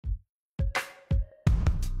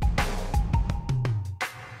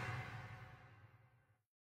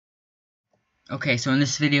Okay, so in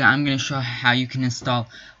this video I'm going to show how you can install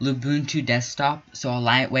Lubuntu desktop, so a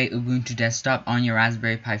lightweight Ubuntu desktop on your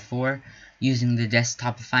Raspberry Pi 4 using the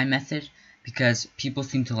desktopify method, because people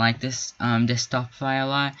seem to like this desktopify a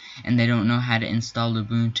lot and they don't know how to install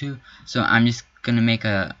Lubuntu. So I'm just going to make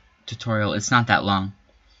a tutorial. It's not that long.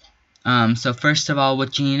 So first of all,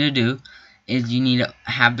 what you need to do is you need to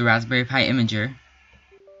have the Raspberry Pi imager,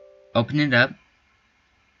 open it up,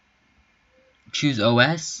 choose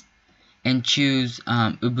OS, and choose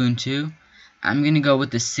Ubuntu. I'm going to go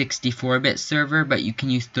with the 64-bit server, but you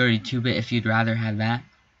can use 32-bit if you'd rather have that.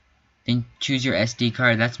 Then choose your SD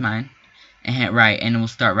card, that's mine, and hit write, and it will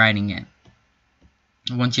start writing it.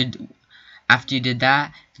 After you did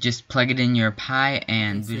that, just plug it in your Pi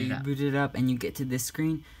and boot it up. So you boot it up and you get to this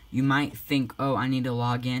screen. You might think, oh, I need to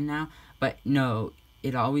log in now, but no,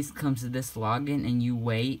 it always comes to this login and you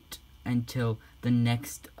wait until the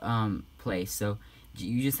next place. So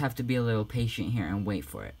you just have to be a little patient here and wait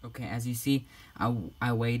for it. Okay, as you see,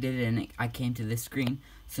 I waited and I came to this screen.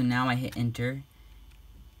 So now I hit enter,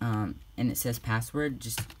 and it says password.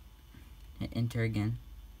 Just hit enter again.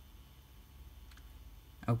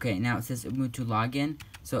 Okay, now it says Ubuntu login.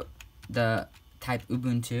 So type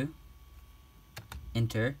Ubuntu,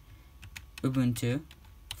 enter, Ubuntu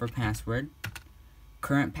for password,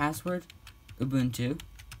 current password, Ubuntu,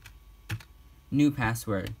 new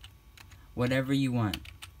password, whatever you want.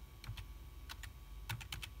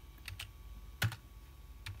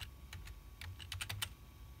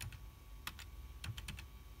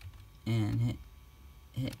 And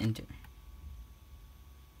hit enter.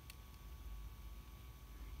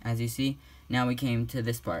 As you see, now we came to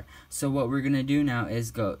this part. So what we're gonna do now is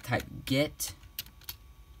go type git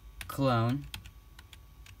clone.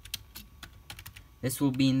 This will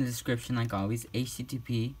be in the description like always.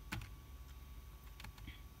 HTTP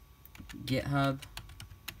github.com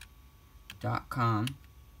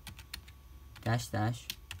 /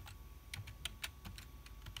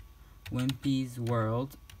 Wimpy's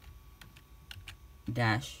World -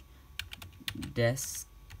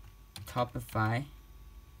 desktopify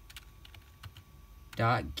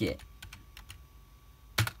 .git,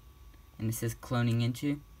 and it says cloning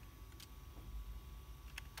into.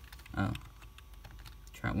 Oh,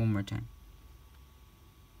 try it one more time.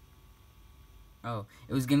 Oh,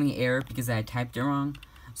 it was giving me error because I typed it wrong.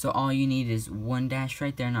 So all you need is one dash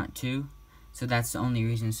right there, not two. So that's the only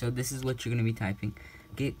reason. So this is what you're gonna be typing: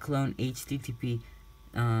 git clone http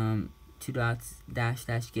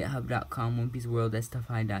 //github.com Wimpy's World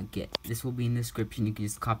desktopify.git. This will be in the description. You can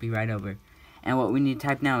just copy right over. And what we need to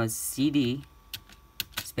type now is cd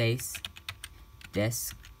space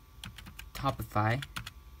desktopify,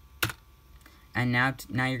 and now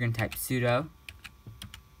you're gonna type sudo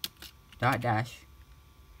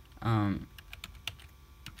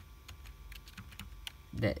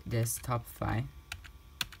desktopify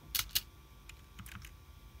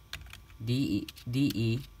de,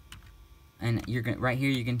 and you're gonna right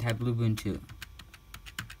here you can type Lubuntu.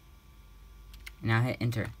 Now hit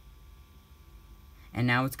enter. And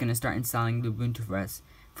now it's going to start installing Lubuntu for us.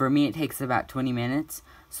 For me, it takes about 20 minutes,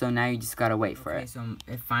 so now you just got to wait for it. So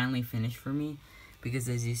it finally finished for me, because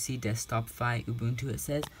as you see, desktopify Ubuntu it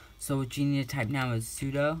says. So what you need to type now is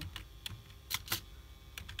sudo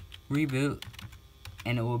reboot,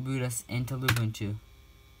 and it will boot us into Lubuntu.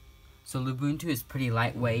 So Lubuntu is pretty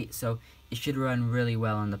lightweight, so it should run really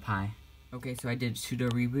well on the Pi. Okay, so I did sudo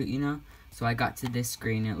reboot, so I got to this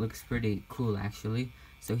screen, and it looks pretty cool actually.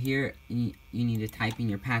 So here, you need to type in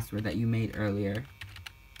your password that you made earlier.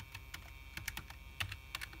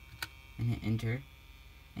 And hit enter.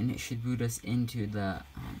 And it should boot us into the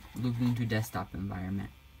Lubuntu desktop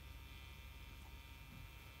environment.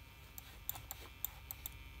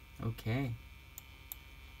 Okay.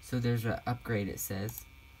 So there's an upgrade, it says.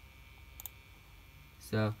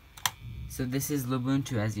 So this is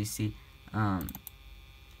Lubuntu, as you see.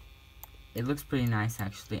 It looks pretty nice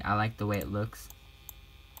actually. I like the way it looks.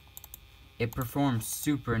 It performs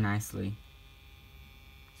super nicely.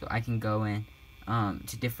 So I can go in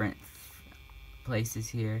to different places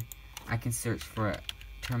here. I can search for a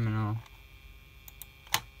terminal.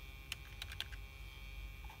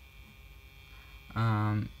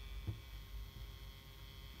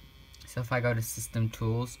 So if I go to System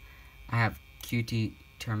Tools, I have Qt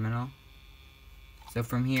Terminal. So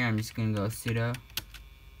from here, I'm just going to go sudo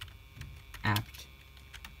apt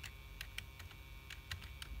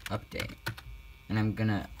update, and I'm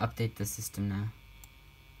gonna update the system now.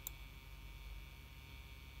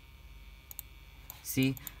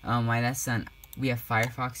 See, why that's done. We have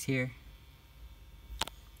Firefox here.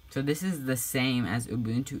 So this is the same as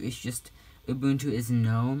Ubuntu. It's just Ubuntu is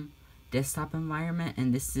GNOME, desktop environment,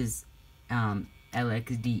 and this is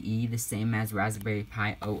LXDE, the same as Raspberry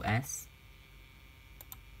Pi OS.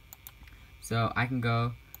 So I'm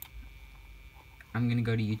gonna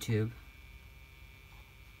go to YouTube.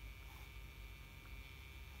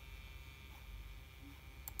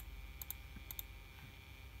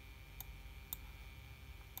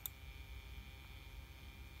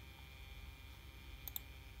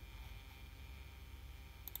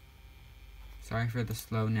 Sorry for the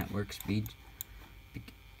slow network speed.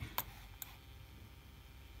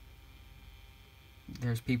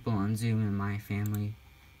 There's people on Zoom in my family.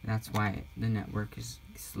 That's why the network is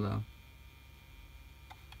slow.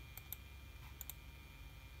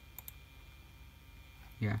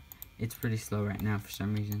 Yeah, it's pretty slow right now for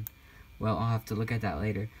some reason. Well, I'll have to look at that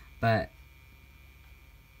later. But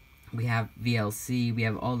we have VLC, we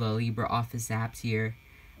have all the LibreOffice apps here.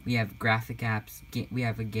 We have graphic apps, we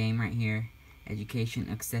have a game right here. Education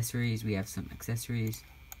accessories, we have some accessories.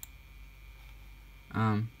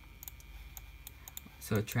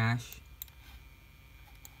 So trash.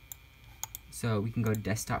 So we can go to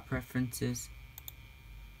desktop preferences,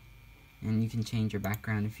 and you can change your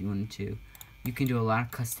background if you wanted to. You can do a lot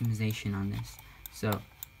of customization on this. So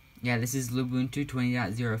yeah, this is Lubuntu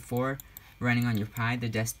 20.04 running on your Pi, the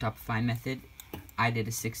desktopify method. I did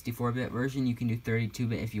a 64-bit version. You can do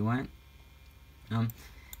 32-bit if you want.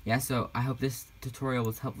 Yeah, so I hope this tutorial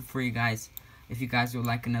was helpful for you guys. If you guys would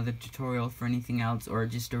like another tutorial for anything else, or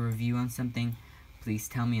just a review on something, please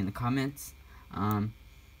tell me in the comments.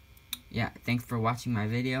 Yeah, thanks for watching my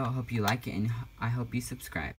video. I hope you like it, and I hope you subscribe.